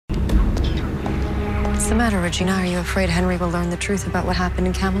the matter, Regina? Are you afraid Henry will learn the truth about what happened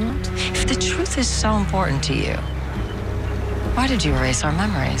in Camelot? If the truth is so important to you, why did you erase our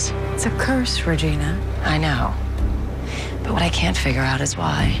memories? It's a curse, Regina. I know. But what I can't figure out is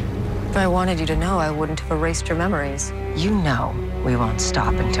why. If I wanted you to know, I wouldn't have erased your memories. You know we won't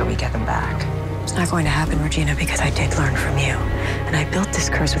stop until we get them back. It's not going to happen, Regina, because I did learn from you. And I built this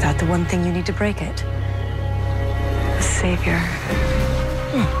curse without the one thing you need to break it. A savior.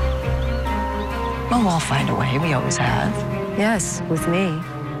 Well, we'll find a way. We always have. Yes, with me.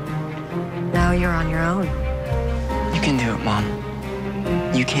 Now you're on your own. You can do it, Mom.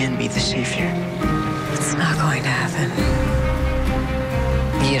 You can be the savior. It's not going to happen.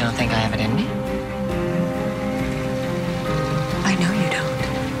 You don't think I have it in me? I know you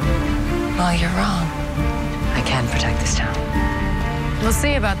don't. Well, you're wrong. I can protect this town. We'll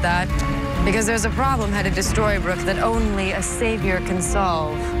see about that, because there's a problem headed to Storybrooke that only a savior can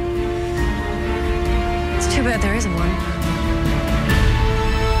solve. It's too bad there isn't one.